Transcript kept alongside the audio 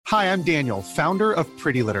Hi, I'm Daniel, founder of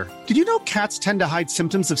Pretty Litter. Did you know cats tend to hide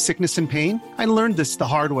symptoms of sickness and pain? I learned this the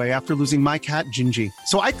hard way after losing my cat, Gingy.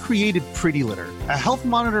 So I created Pretty Litter, a health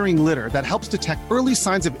monitoring litter that helps detect early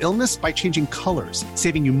signs of illness by changing colors,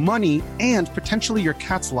 saving you money and potentially your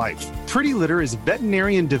cat's life. Pretty Litter is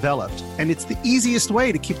veterinarian developed, and it's the easiest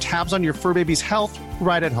way to keep tabs on your fur baby's health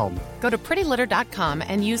right at home. Go to prettylitter.com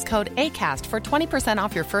and use code ACAST for 20%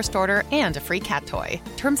 off your first order and a free cat toy.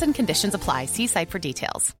 Terms and conditions apply. See site for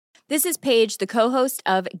details. This is Paige, the co-host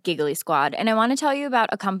of Giggly Squad, and I want to tell you about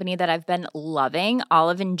a company that I've been loving,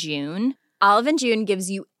 Olive & June. Olive & June gives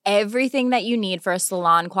you everything that you need for a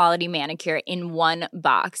salon-quality manicure in one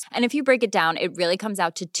box. And if you break it down, it really comes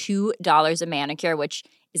out to $2 a manicure, which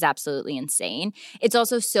is absolutely insane. It's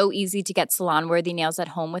also so easy to get salon-worthy nails at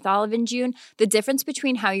home with Olive & June. The difference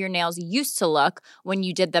between how your nails used to look when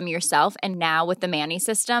you did them yourself and now with the Mani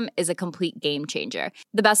system is a complete game changer.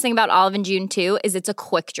 The best thing about Olive & June, too, is it's a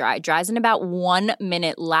quick dry. Dries in about 1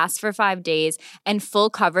 minute, lasts for 5 days, and full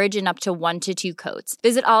coverage in up to 1 to 2 coats.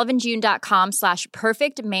 Visit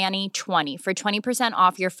oliveandjune.com/perfectmani20 for 20%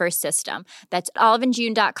 off your first system. That's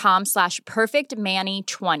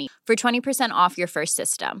oliveandjune.com/perfectmani20 for 20% off your first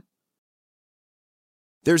system.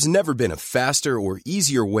 There's never been a faster or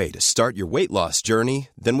easier way to start your weight loss journey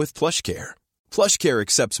than with PlushCare. PlushCare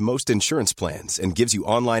accepts most insurance plans and gives you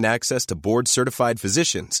online access to board-certified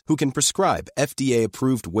physicians who can prescribe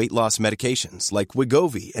FDA-approved weight loss medications like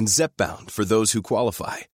Wegovy and Zepbound for those who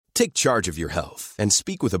qualify. Take charge of your health and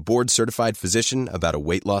speak with a board-certified physician about a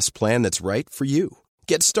weight loss plan that's right for you.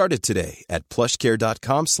 Get started today at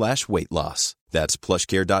plushcare.com/weight loss. That's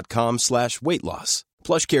plushcare.com/weight loss.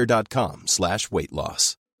 plushcare.com/weight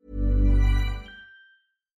loss.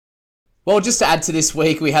 Well, just to add to this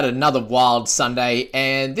week, we had another wild Sunday,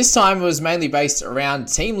 and this time it was mainly based around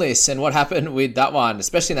team lists and what happened with that one,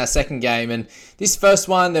 especially in that second game. And this first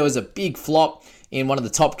one, there was a big flop in one of the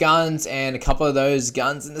top guns and a couple of those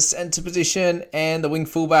guns in the center position, and the wing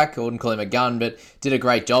fullback, I wouldn't call him a gun, but did a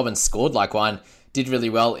great job and scored like one. Did really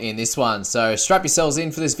well in this one. So strap yourselves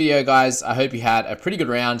in for this video, guys. I hope you had a pretty good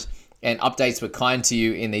round and updates were kind to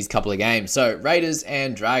you in these couple of games. So Raiders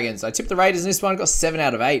and Dragons. I tipped the Raiders in this one, got 7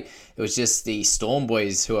 out of 8. It was just the Storm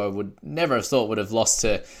boys who I would never have thought would have lost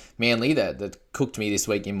to Manly that cooked me this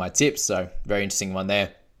week in my tips. So very interesting one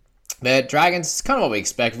there. But Dragons, kind of what we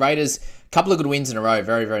expect. Raiders, a couple of good wins in a row.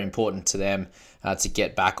 Very, very important to them to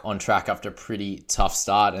get back on track after a pretty tough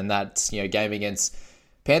start. And that game against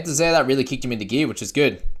Panthers there, that really kicked him into gear, which is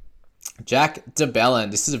good. Jack de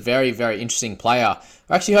Belin, this is a very, very interesting player.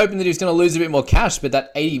 We're actually hoping that he was going to lose a bit more cash, but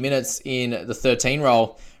that 80 minutes in the 13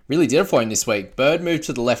 role really did it for him this week. Bird moved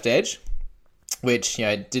to the left edge, which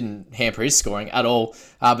didn't hamper his scoring at all.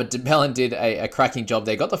 But de Belin did a cracking job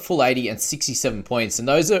there. Got the full 80 and 67 points. And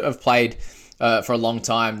those that have played for a long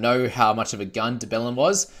time know how much of a gun de Belin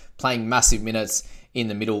was, playing massive minutes in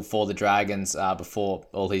the middle for the Dragons before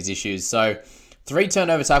all these issues. So 3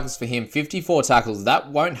 turnover tackles for him, 54 tackles. That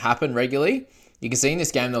won't happen regularly. You can see in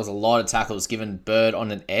this game there was a lot of tackles given Bird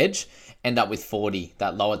on an edge, end up with 40,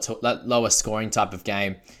 that lower scoring type of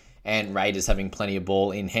game, and Raiders having plenty of ball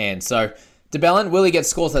in hand. So de Belin, will he get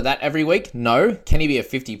scores like that every week? No. Can he be a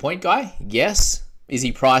 50-point guy? Yes. Is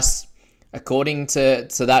he priced according to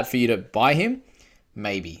that for you to buy him?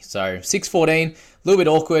 Maybe. So 6.14, a little bit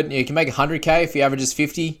awkward. You can make 100k if he averages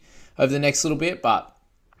 50 over the next little bit, but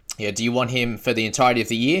do you want him for the entirety of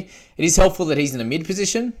the year? It is helpful that he's in a mid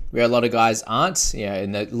position where a lot of guys aren't.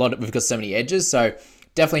 We've got so many edges, so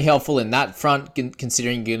definitely helpful in that front,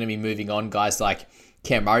 considering you're going to be moving on guys like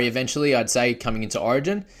Cam Murray eventually, I'd say, coming into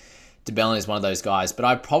Origin. de Belin is one of those guys, but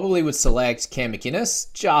I probably would select Cam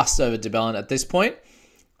McInnes just over de Belin at this point.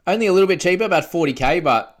 Only a little bit cheaper, about 40k,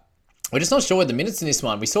 but we're just not sure with the minutes in this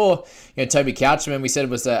one. We saw, Toby Couchman, we said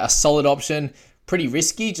it was a solid option, pretty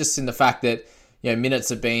risky, just in the fact that minutes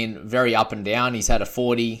have been very up and down. He's had a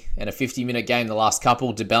 40 and a 50-minute game the last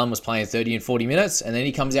couple. de Belin was playing 30 and 40 minutes, and then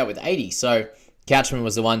he comes out with 80. So Couchman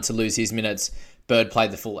was the one to lose his minutes. Bird played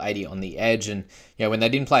the full 80 on the edge. And when they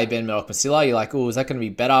didn't play Ben Murdoch-Masila, you're like, is that going to be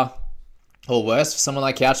better or worse for someone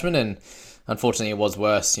like Couchman? And unfortunately, it was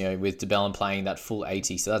worse, with de Belin playing that full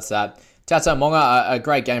 80. So that's that. Tata Monga, a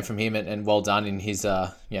great game from him, and well done in his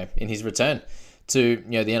return to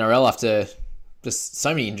the NRL after just so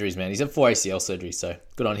many injuries, man. He's had 4 ACL surgeries, so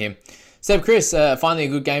good on him. Seb Chris, finally a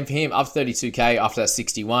good game for him, up 32k after that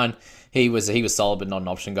 61. He was solid, but not an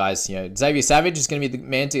option, guys. Xavier Savage is going to be the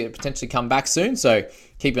man to potentially come back soon, so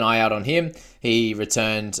keep an eye out on him. He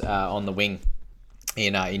returned on the wing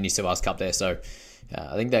in New South Wales Cup there, so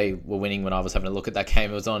I think they were winning when I was having a look at that game.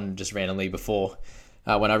 It was on just randomly before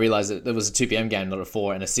when I realised that there was a 2 p.m. game, not a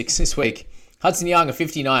 4 and a 6 this week. Hudson Young, a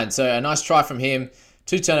 59. So a nice try from him.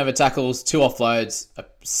 2 turnover tackles, 2 offloads, a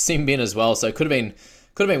sim bin as well. So it could have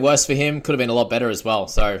been worse for him. Could have been a lot better as well.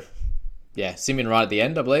 So yeah, sim bin right at the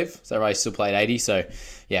end, I believe. So Ray still played 80. So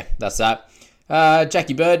yeah, that's that.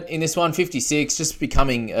 Jackie Bird in this one, 56. Just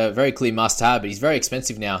becoming a very clear must-have, but he's very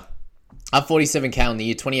expensive now. Up 47k on the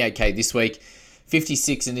year, 28k this week.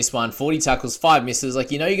 56 in this one, 40 tackles, 5 misses.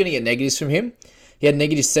 Like, you're going to get negatives from him. He had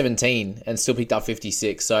negative 17 and still picked up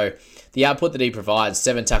 56. So the output that he provides,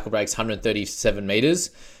 7 tackle breaks, 137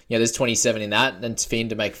 meters. There's 27 in that. And for him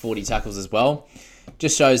to make 40 tackles as well,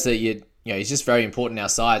 just shows that he's just very important in our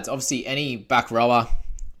sides. Obviously, any back rower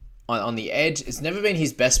on the edge, it's never been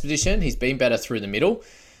his best position. He's been better through the middle.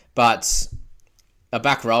 But a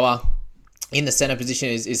back rower in the center position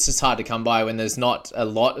is just hard to come by when there's not a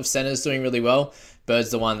lot of centers doing really well.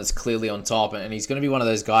 Bird's the one that's clearly on top, and he's going to be one of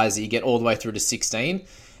those guys that you get all the way through to 16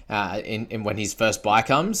 in when his first bye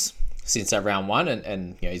comes since that round 1,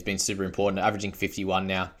 and he's been super important, averaging 51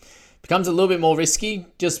 now. Becomes a little bit more risky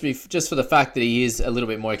just for the fact that he is a little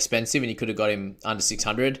bit more expensive, and you could have got him under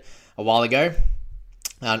 600 a while ago.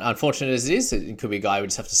 Unfortunate as it is, it could be a guy we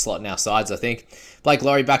just have to slot in our sides, I think. Blake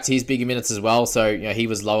Laurie back to his bigger minutes as well, so he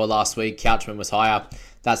was lower last week. Couchman was higher.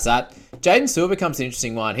 That's that. Jaden Sewer becomes an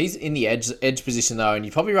interesting one. He's in the edge position though, and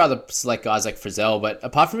you'd probably rather select guys like Frizzell, but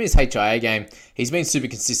apart from his HIA game, he's been super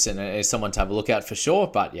consistent and is someone to have a look at for sure.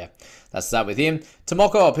 But yeah, that's that with him.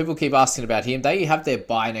 Tomoko, people keep asking about him. They have their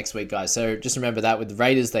bye next week, guys, so just remember that with the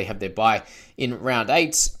Raiders, they have their bye in round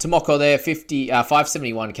 8. Tomoko there,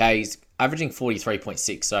 571k, he's averaging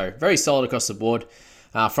 43.6, so very solid across the board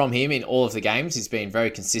from him in all of the games. He's been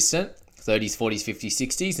very consistent, 30s, 40s, 50s,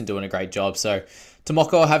 60s, and doing a great job. So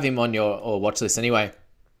Tomoko, have him on your watch list anyway.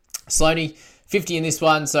 Sloaney, 50 in this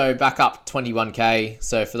one, so back up 21k.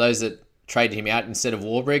 So for those that traded him out instead of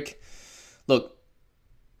Warbrick, look,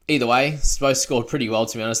 either way, both scored pretty well,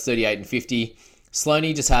 to be honest, 38 and 50.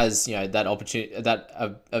 Sloaney just has that opportunity,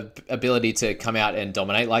 that ability to come out and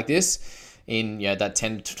dominate like this in that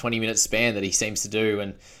 10 to 20 minute span that he seems to do.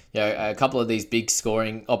 And a couple of these big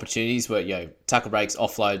scoring opportunities were tackle breaks,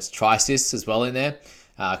 offloads, try assists as well in there.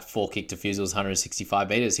 4 kick defusals, 165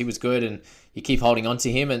 meters. He was good, and you keep holding on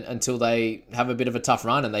to him until they have a bit of a tough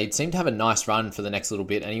run, and they seem to have a nice run for the next little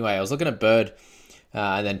bit anyway. I was looking at Bird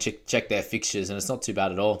and then check their fixtures, and it's not too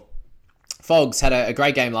bad at all. Fogs had a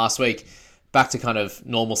great game last week, back to kind of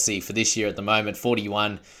normalcy for this year at the moment.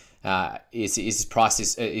 41 is his price,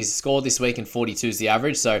 his score this week, and 42 is the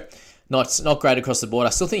average, so not great across the board.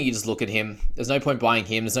 I still think you just look at him. There's no point buying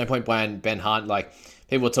him. There's no point buying Ben Hunt. Like,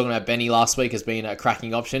 people were talking about Benny last week as being a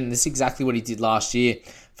cracking option. This is exactly what he did last year.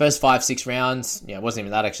 First 5-6 rounds, it wasn't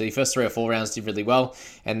even that actually. First 3 or 4 rounds did really well,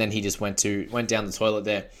 and then he just went down the toilet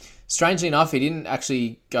there. Strangely enough, he didn't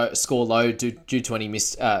actually score low due to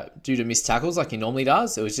missed tackles like he normally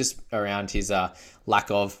does. It was just around his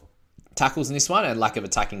lack of tackles in this one and lack of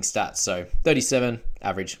attacking stats. So 37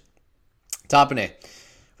 average. Tarpanay,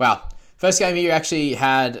 wow, first game here actually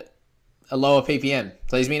had a lower PPM.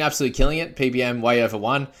 So he's been absolutely killing it. PPM way over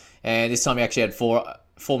 1. And this time he actually had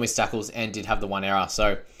four missed tackles and did have the 1 error.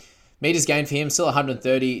 So meters gained for him, still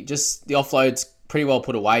 130. Just the offloads pretty well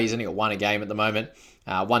put away. He's only got 1 a game at the moment.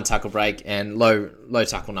 1 tackle break and low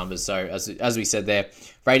tackle numbers. So as we said there,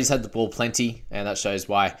 Raiders had the ball plenty, and that shows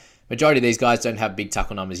why majority of these guys don't have big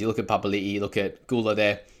tackle numbers. You look at Papali'i, you look at Gula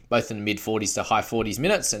there, both in the mid 40s to high 40s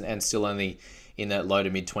minutes and still only in the low to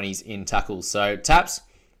mid 20s in tackles. So Taps,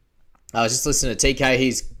 I was just listening to TK.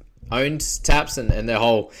 He's owned Taps, and their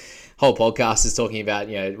whole podcast is talking about,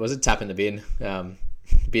 was it tap in the bin?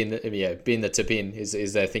 Bin the tip in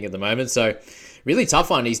is their thing at the moment. So really tough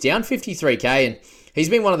one. He's down 53k, and he's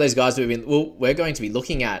been one of those guys we're going to be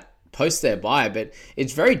looking at post their buy, but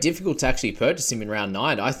it's very difficult to actually purchase him in round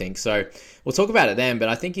 9, I think. So we'll talk about it then, but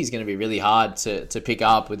I think he's going to be really hard to pick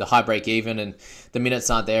up with the high break even, and the minutes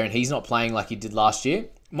aren't there, and he's not playing like he did last year.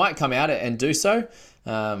 Might come out and do so,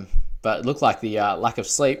 but it looked like the lack of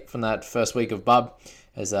sleep from that first week of Bub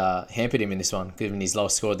has hampered him in this one, given his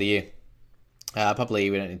lowest score of the year. Probably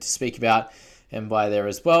we don't need to speak about, and by there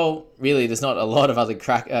as well. Really, there's not a lot of other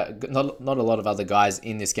not a lot of other guys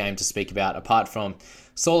in this game to speak about apart from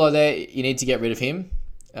Solo. There, you need to get rid of him,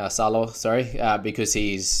 Salo, sorry, because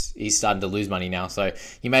he's starting to lose money now. So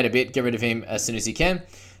you made a bit, get rid of him as soon as you can.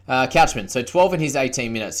 Couchman, so 12 in his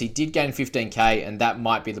 18 minutes. He did gain 15k, and that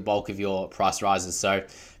might be the bulk of your price rises. So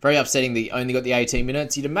very upsetting that he only got the 18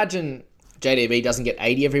 minutes. You'd imagine JDB doesn't get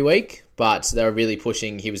 80 every week, but they were really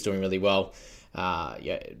pushing. He was doing really well.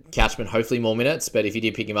 Couchman, hopefully more minutes, but if you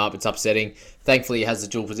did pick him up, it's upsetting. Thankfully, he has the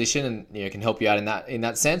dual position and can help you out in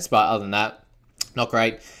that sense. But other than that, not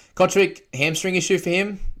great. Kotrick, hamstring issue for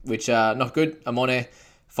him, which not good. Amone,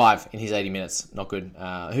 5 in his 80 minutes, not good.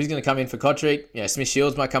 Who's going to come in for Kotrick? Smith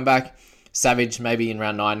Shields might come back. Savage maybe in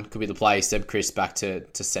round 9 could be the play. Seb Chris back to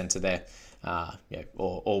centre there,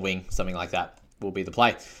 or wing, something like that will be the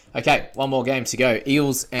play. Okay, one more game to go.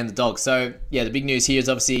 Eels and the Dogs. So the big news here is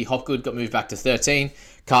obviously Hopgood got moved back to 13,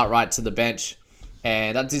 Cartwright to the bench,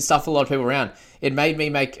 and that did stuff a lot of people around. It made me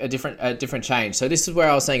make a different change. So this is where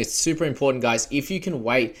I was saying it's super important, guys. If you can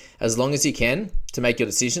wait as long as you can to make your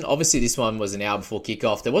decision. Obviously, this one was an hour before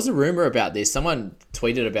kickoff. There was a rumor about this. Someone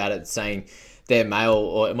tweeted about it saying their mail,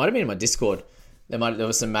 or it might have been in my Discord. There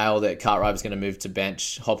was some mail that Cartwright was going to move to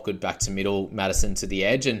bench, Hopgood back to middle, Madison to the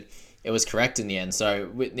edge, and it was correct in the end. So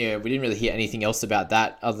we didn't really hear anything else about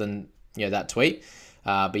that other than that tweet.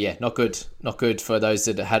 But not good. Not good for those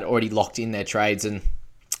that had already locked in their trades. And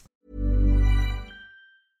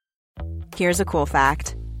here's a cool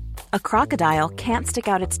fact. A crocodile can't stick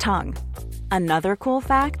out its tongue. Another cool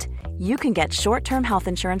fact, you can get short-term health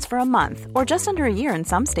insurance for a month or just under a year in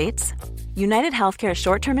some states. United Healthcare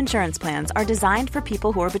short-term insurance plans are designed for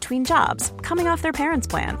people who are between jobs, coming off their parents'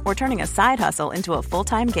 plan, or turning a side hustle into a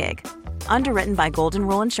full-time gig. Underwritten by Golden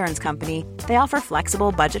Rule Insurance Company, they offer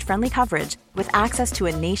flexible, budget-friendly coverage with access to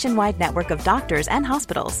a nationwide network of doctors and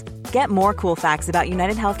hospitals. Get more cool facts about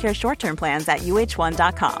United Healthcare short-term plans at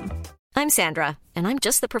uh1.com. I'm Sandra, and I'm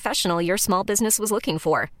just the professional your small business was looking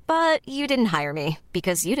for. But you didn't hire me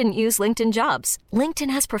because you didn't use LinkedIn Jobs. LinkedIn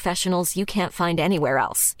has professionals you can't find anywhere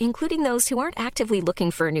else, including those who aren't actively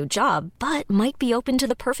looking for a new job, but might be open to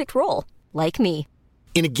the perfect role, like me.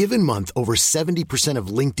 In a given month, over 70% of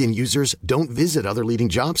LinkedIn users don't visit other leading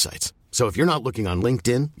job sites. So if you're not looking on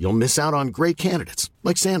LinkedIn, you'll miss out on great candidates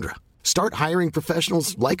like Sandra. Start hiring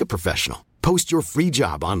professionals like a professional. Post your free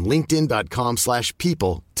job on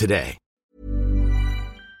linkedin.com/people today.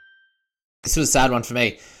 This was a sad one for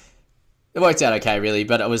me. It worked out okay, really,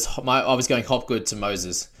 but I was going Hopgood to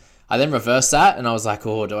Moses. I then reversed that, and I was like,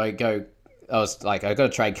 oh, do I go? I was like, I've got to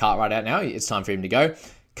trade Cartwright out now. It's time for him to go.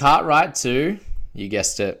 Cartwright to, you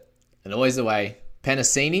guessed it, and always the way,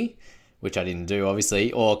 Penasini, which I didn't do,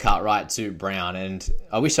 obviously, or Cartwright to Brown. And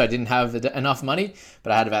I wish I didn't have enough money,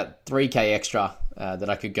 but I had about 3K extra that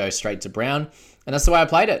I could go straight to Brown. And that's the way I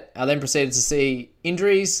played it. I then proceeded to see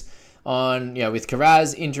injuries on, with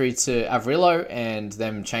Carraz, injury to Averillo, and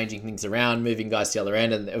them changing things around, moving guys to the other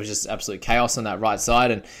end, and it was just absolute chaos on that right side.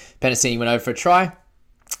 And Penasini went over for a try,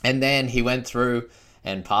 and then he went through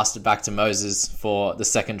and passed it back to Moses for the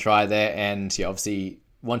second try there, and obviously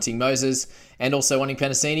wanting Moses and also wanting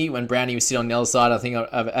Penasini when Brownie was sitting on the other side, I think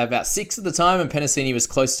about 6 at the time, and Penasini was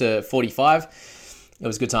close to 45. It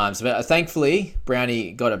was good times. But thankfully,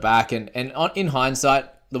 Brownie got it back, and in hindsight,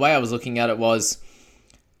 the way I was looking at it was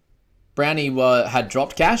Brownie had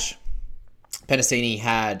dropped cash. Penasini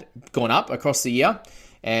had gone up across the year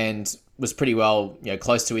and was pretty well,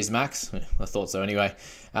 close to his max. I thought so anyway.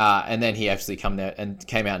 And then he actually came out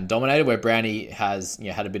and dominated, where Brownie has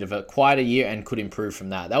had a bit of a quieter year and could improve from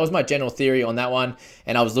that. That was my general theory on that one.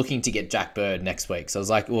 And I was looking to get Jack Bird next week. So I was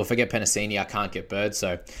like, well, if I get Penasini, I can't get Bird.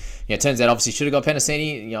 So it turns out obviously should have got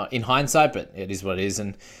Penasini, in hindsight, but it is what it is.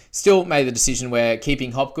 And still made the decision where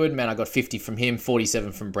keeping Hopgood, man, I got 50 from him,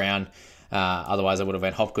 47 from Brown. Otherwise, I would have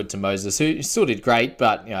went Hopgood to Moses, who still did great,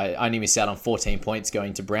 but I only missed out on 14 points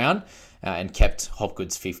going to Brown. And kept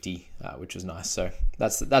Hopgood's 50, which was nice. So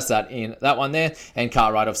that's that in that one there. And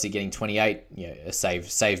Cartwright obviously getting 28,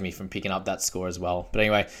 saved me from picking up that score as well. But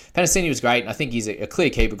anyway, Penasini was great. I think he's a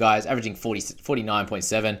clear keeper, guys, averaging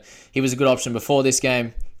 49.7. He was a good option before this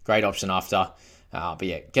game, great option after.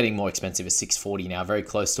 But getting more expensive at 640 now, very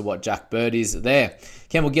close to what Jack Bird is there.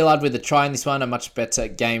 Campbell Gillard with a try in this one, a much better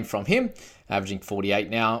game from him, averaging 48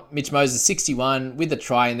 now. Mitch Moses 61 with a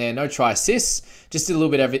try in there, no try assists, just did a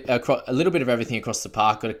little bit of everything across the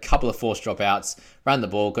park. Got a couple of forced dropouts, ran the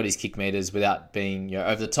ball, got his kick meters without being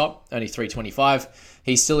over the top. Only 325.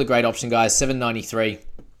 He's still a great option, guys. 793.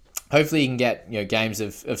 Hopefully you can get games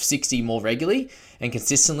of 60 more regularly and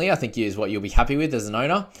consistently. I think is what you'll be happy with as an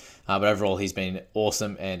owner. But overall, he's been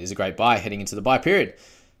awesome and is a great buy heading into the buy period.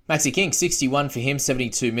 Maxi King, 61 for him,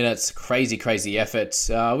 72 minutes. Crazy effort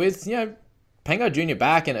with, Pango Jr.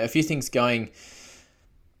 back and a few things going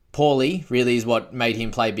poorly really is what made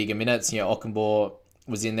him play bigger minutes. Ockenbaugh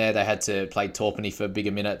was in there. They had to play Torpenny for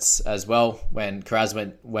bigger minutes as well when Carraz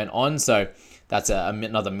went on. So that's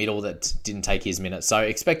another middle that didn't take his minutes. So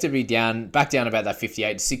expect to be back down about that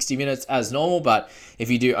 58 to 60 minutes as normal. But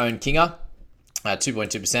if you do own Kinger,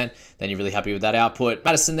 2.2%, then you're really happy with that output.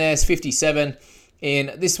 Madison there's 57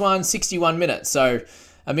 in this one, 61 minutes. So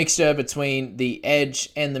a mixture between the edge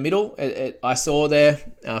and the middle. I saw there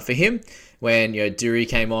for him when Dury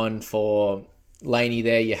came on for Laney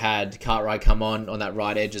there. You had Cartwright come on that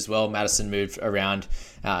right edge as well. Madison moved around,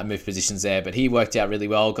 moved positions there, but he worked out really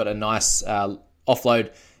well. Got a nice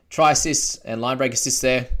offload, try assist and line break assist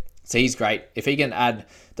there. So he's great. If he can add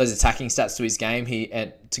those attacking stats to his game,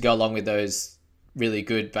 and to go along with those really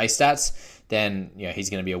good base stats, then he's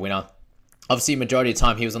going to be a winner. Obviously, majority of the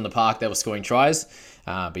time he was on the park, they were scoring tries.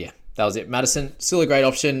 But yeah, that was it. Madison, still a great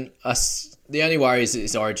option. The only worry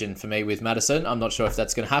is Origin for me with Madison. I'm not sure if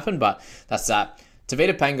that's going to happen, but that's that.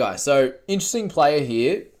 Tevita Pangai. So, interesting player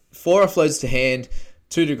here. 4 offloads to hand,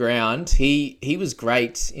 2 to ground. He was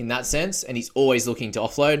great in that sense, and he's always looking to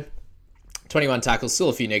offload. 21 tackles, still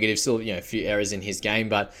a few negatives, still a few errors in his game,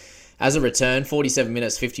 but as a return, 47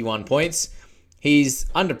 minutes, 51 points. He's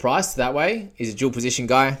underpriced that way. He's a dual position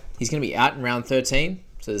guy. He's going to be out in round 13,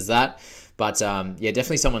 so there's that. But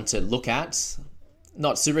definitely someone to look at.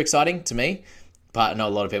 Not super exciting to me, but I know a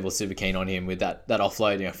lot of people are super keen on him with that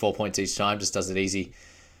offload. 4 points each time, just does it easy.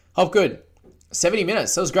 Hopgood, 70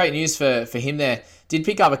 minutes. That was great news for him there. Did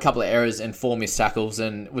pick up a couple of errors and 4 missed tackles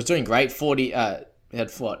and was doing great.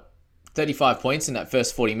 35 points in that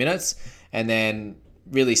first 40 minutes, and then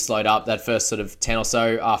really slowed up that first sort of 10 or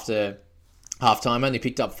so after halftime. Only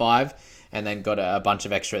picked up 5 and then got a bunch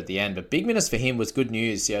of extra at the end. But big minutes for him was good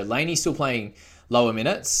news. Laney still playing lower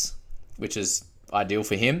minutes, which is ideal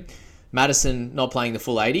for him. Madison not playing the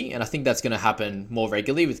full 80, and I think that's going to happen more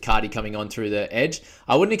regularly with Cardi coming on through the edge.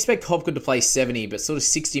 I wouldn't expect Hopgood to play 70, but sort of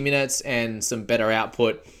 60 minutes and some better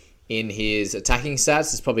output in his attacking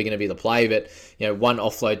stats is probably going to be the play. But 1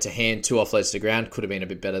 offload to hand, 2 offloads to ground could have been a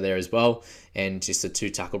bit better there as well, and just the 2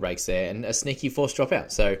 tackle breaks there and a sneaky forced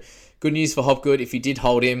dropout. So good news for Hopgood. If you did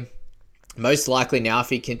hold him, most likely now, if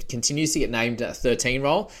he continues to get named a 13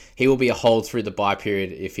 role, he will be a hold through the bye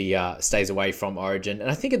period if he stays away from Origin. And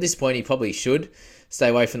I think at this point he probably should stay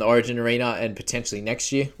away from the Origin arena, and potentially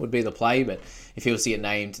next year would be the play. But if he was to get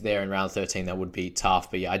named there in round 13, that would be tough.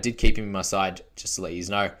 But yeah, I did keep him in my side just to let you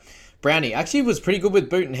know. Brownie actually was pretty good with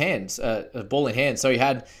boot in hand, ball in hand. So he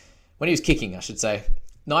had, when he was kicking, I should say,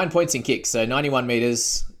 9 points in kicks, so 91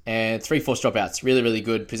 meters and 3 forced dropouts. Really, really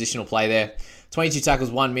good positional play there. 22 tackles,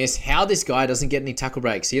 1 miss. How this guy doesn't get any tackle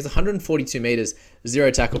breaks. He has 142 meters, 0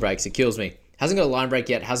 tackle breaks. It kills me. Hasn't got a line break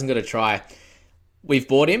yet, hasn't got a try. We've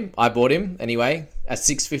bought him. I bought him anyway at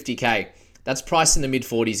 $650K. That's priced in the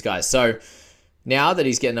mid-40s, guys. So now that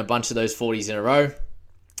he's getting a bunch of those 40s in a row,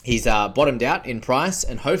 he's bottomed out in price,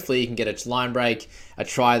 and hopefully he can get a line break, a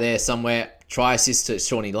try there somewhere, try assist to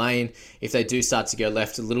Shawnee Lane if they do start to go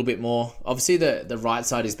left a little bit more. Obviously, the right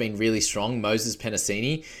side has been really strong. Moses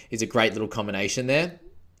Penasini is a great little combination there.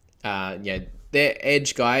 Their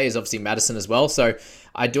edge guy is obviously Madison as well, so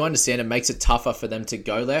I do understand it makes it tougher for them to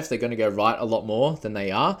go left. They're going to go right a lot more than they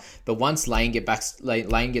are, but once Lane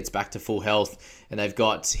gets back to full health, and they've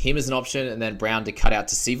got him as an option, and then Brown to cut out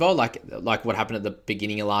to Sivo, like what happened at the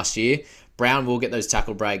beginning of last year, Brown will get those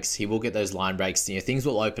tackle breaks. He will get those line breaks. Things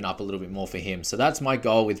will open up a little bit more for him. So that's my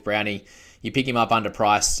goal with Brownie. You pick him up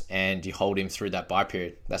underpriced and you hold him through that bye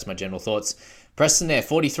period. That's my general thoughts. Preston there,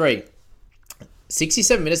 43.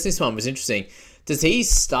 67 minutes this one was interesting. Does he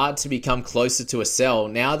start to become closer to a sell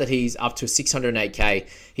now that he's up to 608K?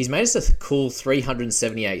 He's made us a cool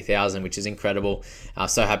 378,000, which is incredible.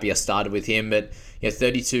 So happy I started with him, but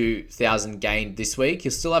 32,000 gained this week.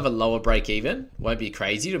 He'll still have a lower break even. Won't be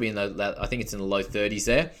crazy. It'll be I think it's in the low 30s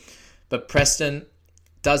there. But Preston,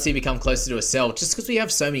 does he become closer to a sell? Just because we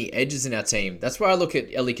have so many edges in our team. That's where I look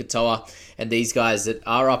at Eli Katoa and these guys that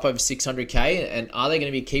are up over 600K. And are they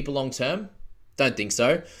going to be a keeper long term? Don't think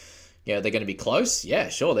so. They're going to be close. Yeah,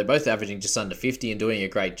 sure. They're both averaging just under 50 and doing a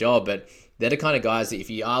great job. But they're the kind of guys that if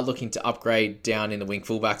you are looking to upgrade down in the wing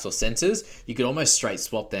fullbacks or centers, you could almost straight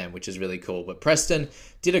swap them, which is really cool. But Preston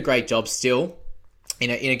did a great job still in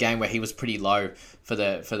a game where he was pretty low for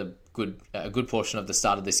the good portion of the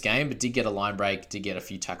start of this game, but did get a line break, did get a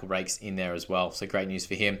few tackle breaks in there as well. So great news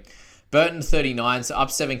for him. Burton 39, so up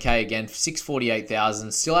 7K again,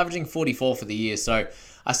 648,000, still averaging 44 for the year. So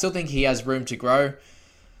I still think he has room to grow.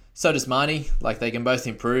 So does Marnie. They can both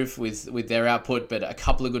improve with their output, but a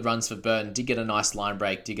couple of good runs for Burton. Did get a nice line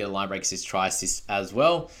break, did get a line break assist, try assist as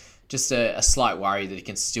well. Just a slight worry that he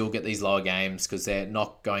can still get these lower games because they're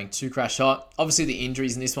not going too crash hot. Obviously, the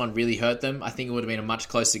injuries in this one really hurt them. I think it would have been a much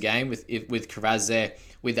closer game with Carraz there,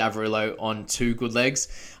 with Averillo on 2 good legs.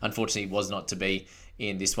 Unfortunately, it was not to be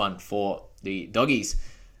in this one for the Doggies.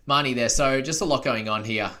 Marnie there. So just a lot going on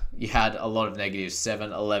here. You had a lot of negatives,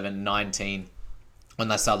 7, 11, 19 on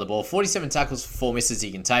that side of the ball. 47 tackles for 4 misses he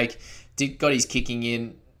can take. Got his kicking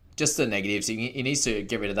in. just the negatives. He needs to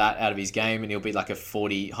get rid of that out of his game, and he'll be like a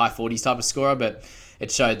high 40s type of scorer. But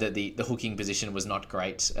it showed that the hooking position was not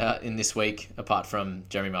great in this week, apart from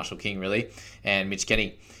Jeremy Marshall-King, really, and Mitch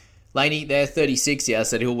Kenny. Laney there, 36. Yeah,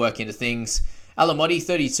 so he'll work into things. Alamotti,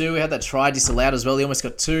 32. He had that try disallowed as well. He almost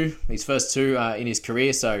got two, his first two in his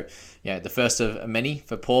career. So, yeah, the first of many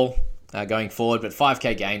for Paul going forward. But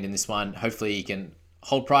 5K gained in this one. Hopefully he can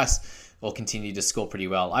hold price or continue to score pretty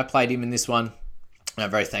well. I played him in this one. I'm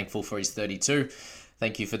very thankful for his 32.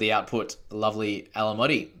 Thank you for the output, lovely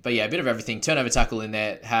Alamotti. But yeah, a bit of everything. Turnover tackle in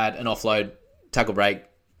there, had an offload, tackle break,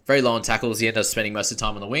 very low on tackles. He ended up spending most of the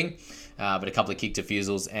time on the wing, but a couple of kick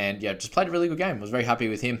defusals, and yeah, just played a really good game. Was very happy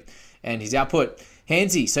with him and his output.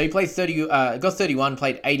 Hansy, so he played got 31,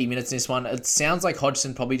 played 80 minutes in this one. It sounds like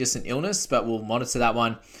Hodgson probably just an illness, but we'll monitor that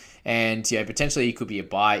one. And yeah, potentially he could be a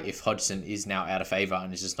buy if Hodgson is now out of favour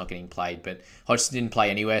and is just not getting played. But Hodgson didn't play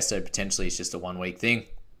anywhere, so potentially it's just a 1 week thing.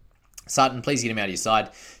 Sutton, please get him out of your side.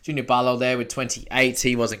 Junior Barlow there with 28.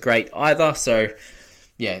 He wasn't great either, so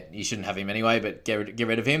yeah, you shouldn't have him anyway, but get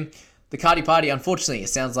rid of him. The Cardi Party, unfortunately, it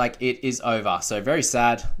sounds like it is over. So very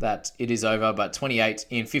sad that it is over, but 28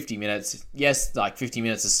 in 50 minutes. Yes, like 50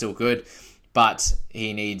 minutes is still good, but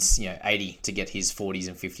he needs 80 to get his 40s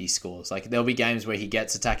and 50s scores. Like there'll be games where he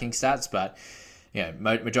gets attacking stats, but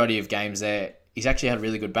majority of games there, he's actually had a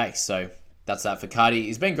really good base. So that's that for Cardi.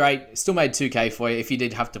 He's been great. Still made 2K for you. If you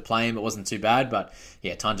did have to play him, it wasn't too bad, but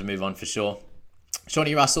yeah, time to move on for sure.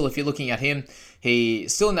 Shawnee Russell, if you're looking at him,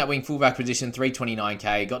 he's still in that wing fullback position,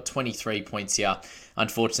 329k, got 23 points here.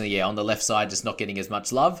 Unfortunately, yeah, on the left side, just not getting as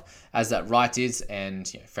much love as that right is, and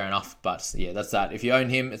fair enough. But yeah, that's that. If you own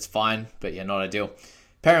him, it's fine, but yeah, not ideal.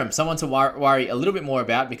 Perham, someone to worry a little bit more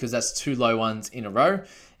about because that's two low ones in a row,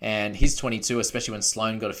 and his 22, especially when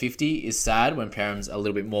Sloan got a 50, is sad when Perham's a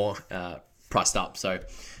little bit more priced up. So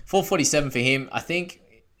 447 for him. I think,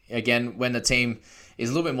 again, when the team is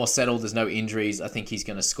a little bit more settled, there's no injuries, I think he's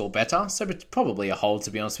going to score better. So probably a hold,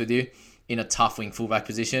 to be honest with you, in a tough wing fullback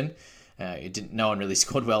position. No one really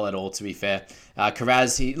scored well at all, to be fair.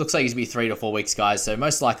 Karaz, he looks like he's going to be 3 to 4 weeks, guys, so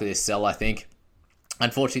most likely to sell, I think.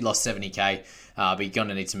 Unfortunately, lost 70k, but you're going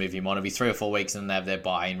to need to move him on. It'll be 3 or 4 weeks, and they have their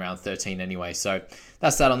buy in round 13 anyway. So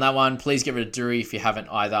that's that on that one. Please get rid of Dury if you haven't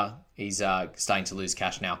either. He's starting to lose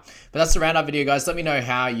cash now. But that's the roundup video, guys. Let me know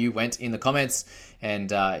how you went in the comments,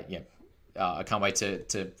 and I can't wait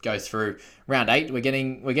to go through round 8. We're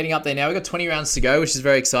getting up there now. We've got 20 rounds to go, which is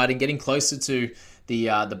very exciting. Getting closer to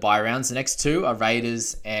the bye rounds. The next 2 are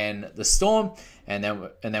Raiders and the Storm, and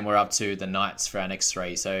then we're up to the Knights for our next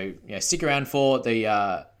 3. So stick around for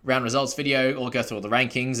the round results video. We'll go through all the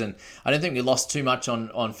rankings, and I don't think we lost too much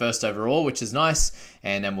on first overall, which is nice.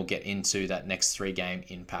 And then we'll get into that next 3 game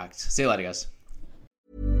impact. See you later, guys.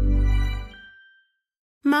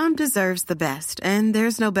 Mom deserves the best, and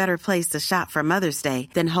there's no better place to shop for Mother's Day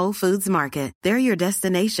than Whole Foods Market. They're your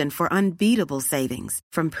destination for unbeatable savings,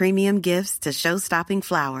 from premium gifts to show-stopping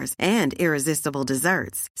flowers and irresistible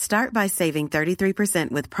desserts. Start by saving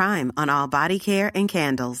 33% with Prime on all body care and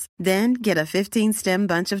candles. Then get a 15-stem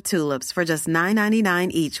bunch of tulips for just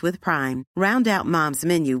 $9.99 each with Prime. Round out Mom's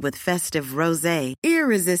menu with festive rosé,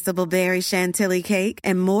 irresistible berry chantilly cake,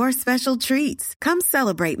 and more special treats. Come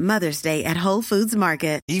celebrate Mother's Day at Whole Foods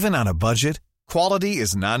Market. Even on a budget, quality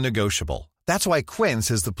is non-negotiable. That's why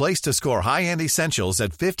Quince is the place to score high-end essentials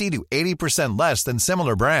at 50 to 80% less than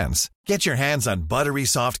similar brands. Get your hands on buttery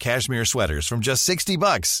soft cashmere sweaters from just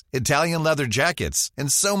 $60, Italian leather jackets,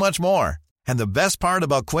 and so much more. And the best part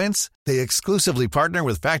about Quince, they exclusively partner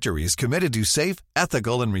with factories committed to safe,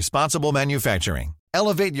 ethical, and responsible manufacturing.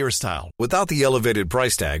 Elevate your style without the elevated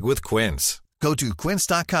price tag with Quince. Go to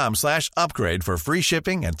quince.com/upgrade for free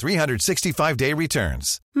shipping and 365-day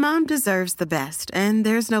returns. Mom deserves the best, and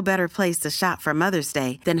there's no better place to shop for Mother's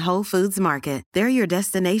Day than Whole Foods Market. They're your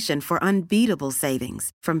destination for unbeatable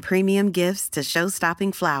savings, from premium gifts to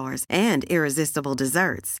show-stopping flowers and irresistible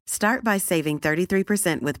desserts. Start by saving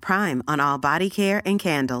 33% with Prime on all body care and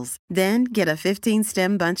candles. Then get a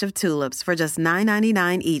 15-stem bunch of tulips for just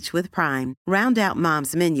 $9.99 each with Prime. Round out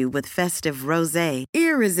Mom's menu with festive rosé,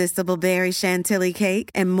 irresistible berry chantilly cake,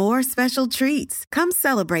 and more special treats. Come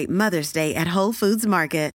celebrate Mother's Day at Whole Foods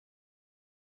Market.